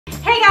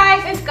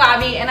Hey guys, it's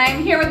Gaby and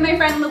I'm here with my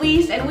friend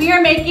Louise and we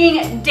are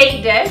making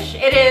date dish.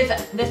 It is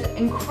this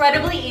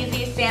incredibly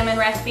easy salmon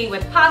recipe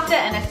with pasta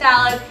and a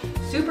salad.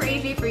 Super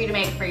easy for you to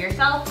make for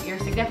yourself, your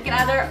significant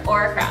other,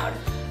 or a crowd.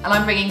 And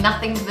I'm bringing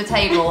nothing to the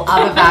table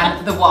other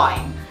than the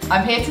wine.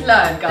 I'm here to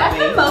learn, Gaby. That's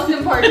the most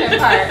important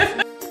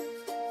part.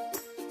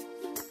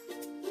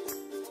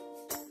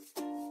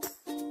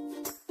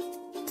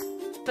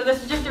 So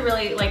this is just a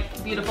really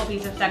beautiful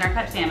piece of center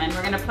cut salmon.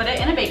 We're gonna put it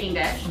in a baking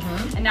dish.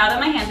 And now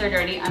that my hands are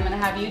dirty, I'm gonna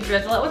have you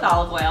drizzle it with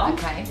olive oil.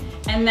 Okay.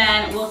 And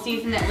then we'll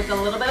season it with a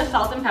little bit of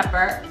salt and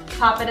pepper,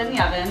 pop it in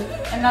the oven,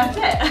 and that's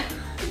it.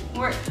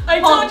 I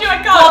told you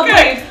I can't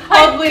cook.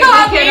 Hold please,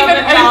 I can't can't even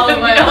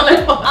open the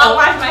olive oil. I'll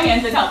wash my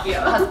hands and help you.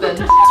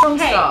 Husband.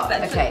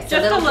 Okay,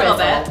 so just a little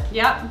bit.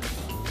 Yep.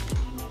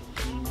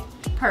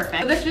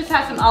 Perfect. So this just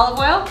has some olive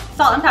oil,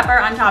 salt and pepper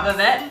on top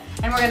of it,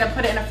 and we're gonna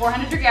put it in a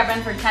 400-degree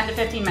oven for 10 to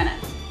 15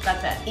 minutes.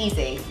 That's it.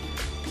 Easy.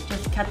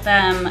 Just cut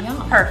them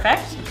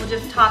perfect. We'll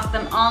just toss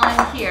them all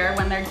in here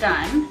when they're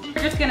done.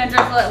 We're just gonna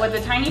drizzle it with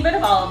a tiny bit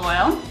of olive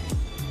oil.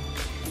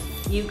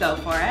 You go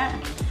for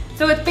it.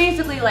 So it's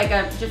basically like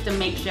just a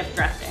makeshift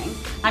dressing.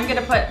 I'm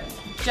gonna put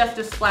just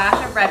a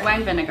splash of red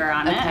wine vinegar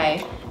on it.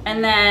 Okay.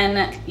 And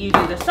then you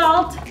do the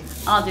salt,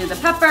 I'll do the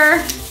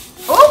pepper.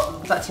 Oh,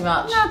 is that too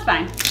much? No, it's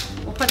fine.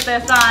 We'll put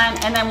this on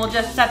and then we'll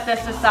just set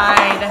this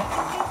aside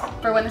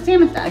for when the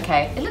salmon's done.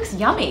 Okay, it looks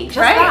yummy, just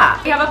right?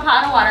 that. We have a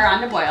pot of water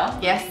on to boil.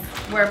 Yes.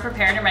 We're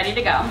prepared and ready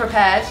to go.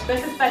 Prepared.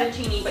 This is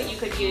fettuccine, but you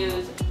could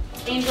use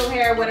angel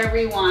hair, whatever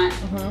you want.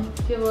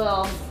 Give a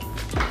little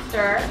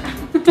stir.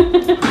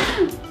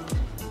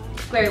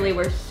 Clearly,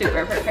 we're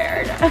super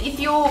prepared. If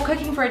you're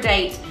cooking for a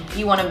date,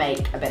 you want to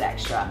make a bit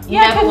extra. You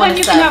yeah, never want then to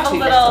you serve can have a too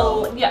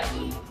little. Yeah,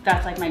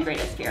 that's like my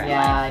greatest fear in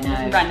life. Yeah,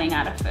 I know. Running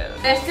out of food.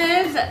 This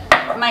is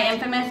my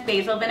infamous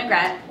basil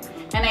vinaigrette.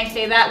 And I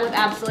say that with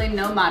absolutely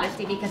no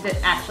modesty because it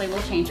actually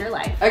will change your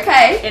life.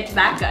 Okay. It's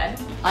that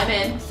good. I'm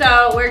in.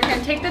 So we're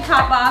gonna take the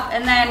top off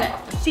and then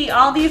see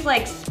all these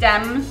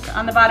stems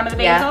on the bottom of the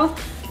basil?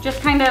 Yeah.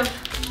 Just kind of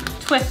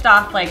twist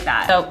off like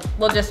that. So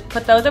we'll just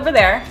put those over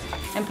there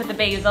and put the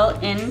basil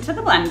into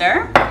the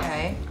blender.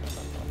 Okay.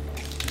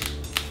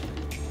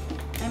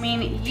 I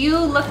mean, you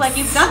look like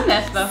you've done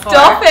this before.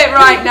 Stop it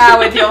right now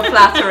with your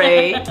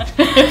flattery.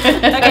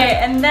 Okay,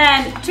 and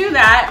then to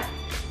that,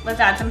 let's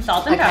add some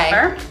salt and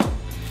pepper.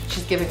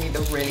 She's giving me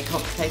the really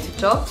complicated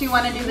job. Do you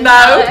want to do the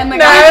No, and the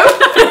no.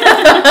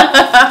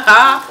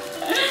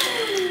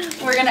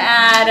 We're gonna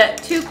add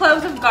 2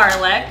 cloves of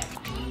garlic.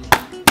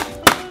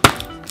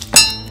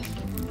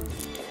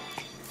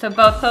 So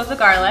both cloves of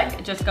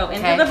garlic just go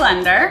into the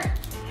blender.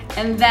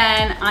 And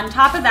then on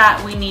top of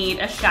that, we need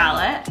a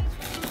shallot.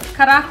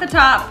 Cut off the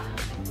top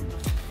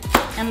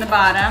and the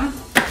bottom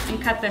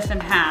and cut this in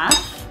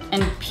half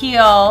and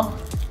peel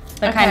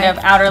the kind of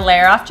outer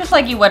layer off, just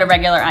like you would a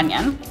regular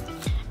onion.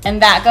 And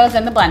that goes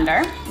in the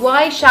blender.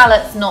 Why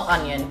shallots, not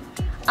onion?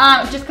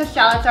 Just because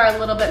shallots are a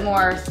little bit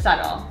more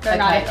subtle. They're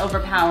not as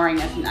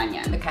overpowering as an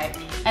onion. Okay.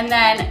 And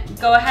then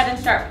go ahead and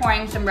start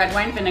pouring some red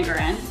wine vinegar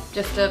in.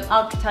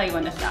 I'll tell you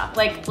when to stop.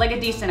 Like a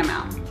decent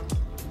amount.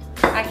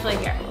 Actually,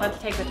 here, let's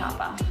take the top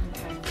off.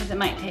 Okay. Because it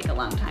might take a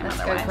long time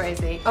otherwise. Let's go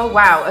crazy. Oh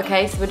wow,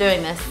 okay, so we're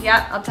doing this.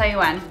 Yeah, I'll tell you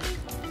when.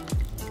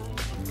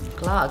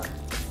 Glug.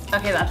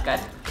 Okay, that's good.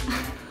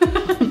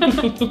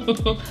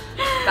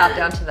 About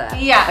down to there.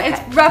 Yeah,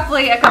 it's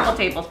roughly a couple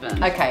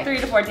tablespoons. Okay. 3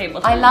 to 4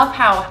 tablespoons. I love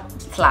how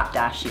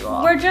slapdash you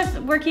are.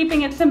 We're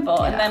keeping it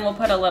simple, and then we'll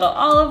put a little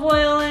olive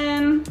oil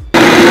in.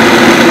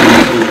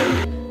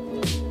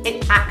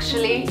 It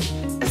actually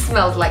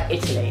smells like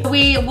Italy.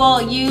 We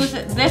will use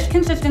this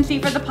consistency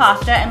for the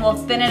pasta and we'll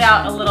thin it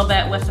out a little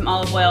bit with some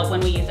olive oil when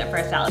we use it for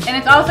a salad. And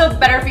it's also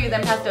better for you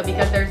than pesto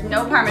because there's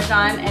no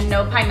Parmesan and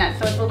no pine nuts,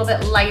 so it's a little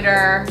bit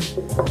lighter,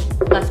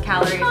 less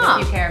calories if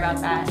you care about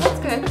that. That's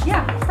good.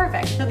 Yeah,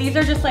 perfect. So these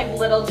are just like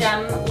little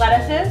gem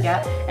lettuces.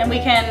 Yeah. And we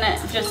can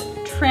just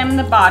trim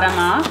the bottom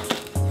off.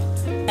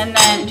 And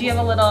then, do you have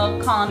a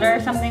little colander or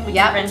something we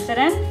can rinse it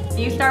in?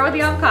 You start with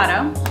the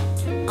avocado.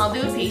 I'll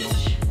do a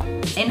peach.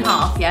 In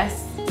half,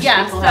 yes?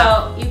 Yeah,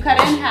 so you cut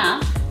it in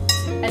half,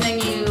 and then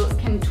you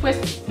can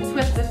twist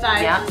the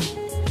sides. Yeah.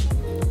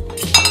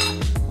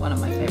 One of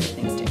my favorite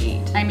things to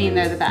eat. I mean,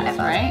 they're the best,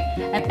 right?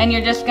 And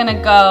you're just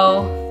gonna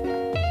go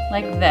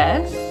like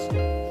this.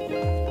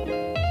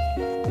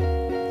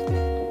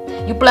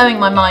 You're blowing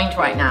my mind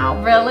right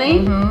now.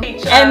 Really?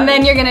 Mm-hmm. And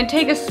then you're gonna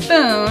take a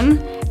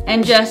spoon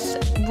and just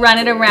run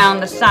it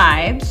around the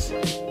sides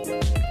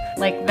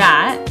like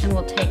that, and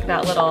we'll take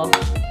that little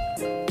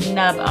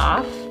nub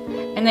off.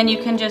 And then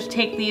you can just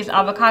take these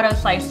avocado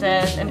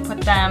slices and put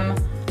them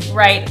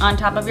right on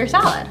top of your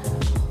salad. Oh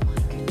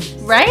my goodness.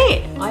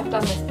 Right? I've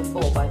done this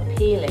before by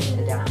peeling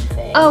the damn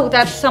thing. Oh,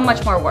 that's so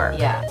much more work.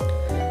 Yeah.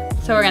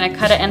 So we're gonna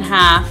cut it in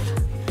half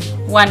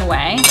one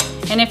way.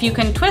 And if you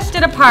can twist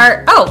it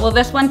apart,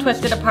 this one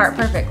twisted apart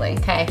perfectly.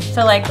 Okay.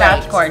 So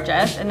that's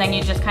gorgeous. And then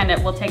you just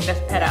we'll take this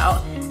pit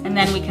out and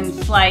then we can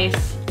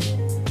slice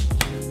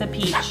the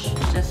peach.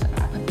 Just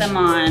put them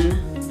on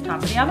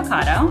top of the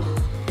avocado.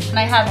 And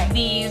I have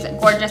these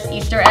gorgeous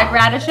Easter egg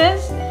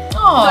radishes.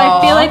 Oh. So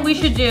I feel like we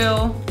should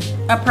do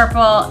a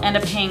purple and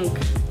a pink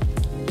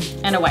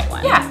and a white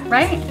one. Yeah.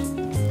 Right?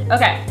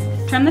 Okay,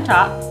 trim the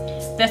top.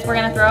 This we're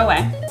gonna throw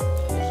away.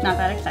 It's not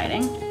that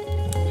exciting.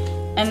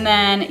 And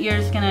then you're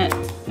just gonna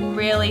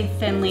really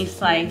thinly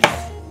slice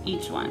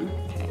each one.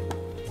 Okay.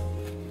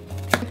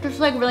 It's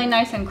like really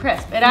nice and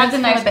crisp. It adds a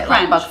nice bit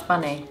crunch. like Bugs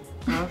Bunny.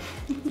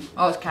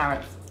 Oh, it's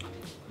carrots.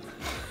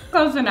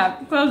 Close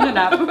enough, close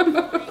enough.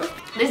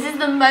 This is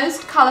the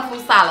most colourful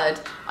salad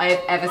I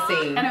have ever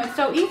seen. And it was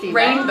so easy,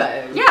 Rainbow.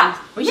 right? Yeah.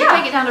 We should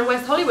take it down to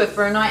West Hollywood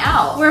for a night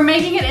out. We're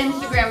making it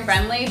Instagram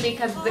friendly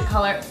because the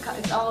color,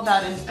 it's all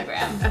about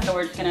Instagram. So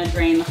we're just gonna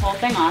drain the whole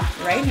thing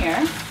off right here.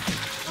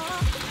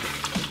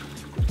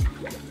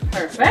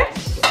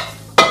 Perfect.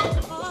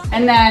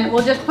 And then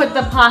we'll just put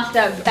the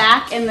pasta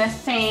back in the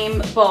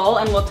same bowl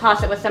and we'll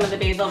toss it with some of the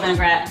basil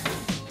vinaigrette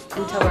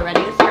until we're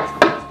ready to serve.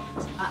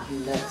 That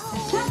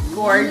looks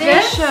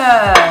gorgeous.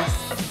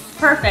 Delicious.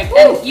 Perfect.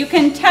 And you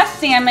can test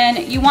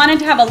salmon. You want it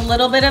to have a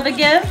little bit of a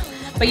give,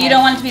 but you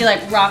don't want it to be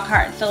like rock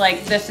hard. So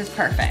like this is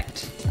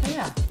perfect. Oh,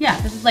 yeah.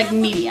 Yeah, this is like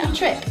medium. Good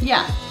trick.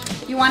 Yeah.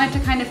 You want it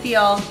to kind of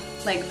feel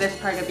like this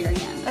part of your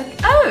hand. Okay.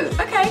 Oh,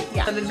 okay.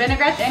 Yeah. So the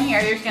vinaigrette's in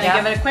here. You're just gonna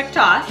give it a quick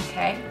toss.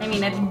 Okay. I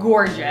mean, it's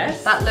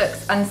gorgeous. That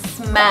looks and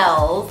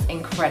smells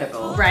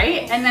incredible.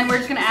 Right? And then we're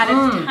just gonna add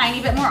a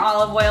tiny bit more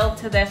olive oil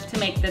to this to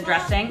make the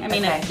dressing. I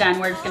mean, it's done.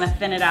 We're just gonna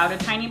thin it out a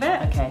tiny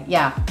bit. Okay.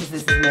 Yeah, because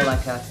this is more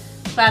like a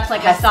That's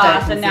like pesto a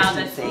sauce, and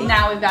consistency.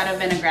 now we've got a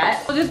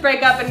vinaigrette. We'll just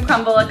break up and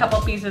crumble a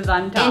couple pieces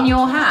on top. in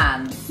your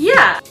hands.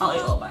 Yeah. I'll eat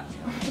a little bit.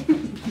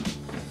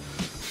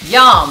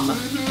 Yum.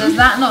 Does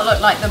that not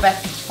look like the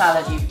best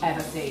salad you've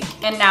ever seen?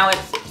 And now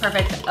it's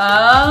perfect.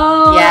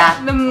 Oh,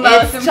 Yeah. the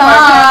most It's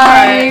important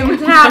time. part.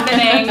 It's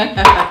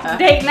happening.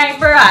 Date night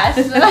for us.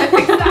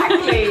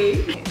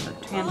 Exactly. Okay, so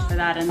transfer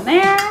that in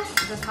there.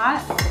 Is this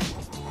hot?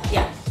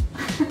 Yes.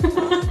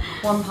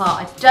 One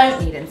part I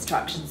don't need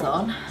instructions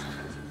on.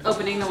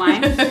 Opening the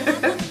wine.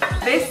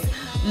 This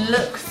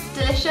looks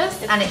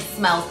delicious and it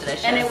smells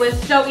delicious. And it was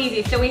so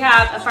easy. So we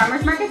have a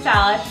farmer's market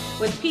salad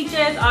with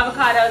peaches,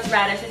 avocados,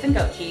 radishes, and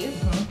goat cheese,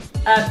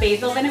 a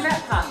basil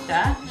vinaigrette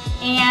pasta,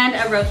 and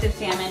a roasted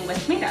salmon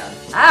with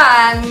tomatoes.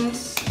 And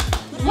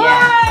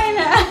Wine!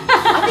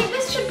 I think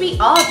this should be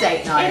our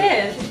date night.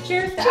 It is.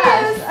 Cheers to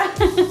Cheers.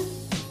 us.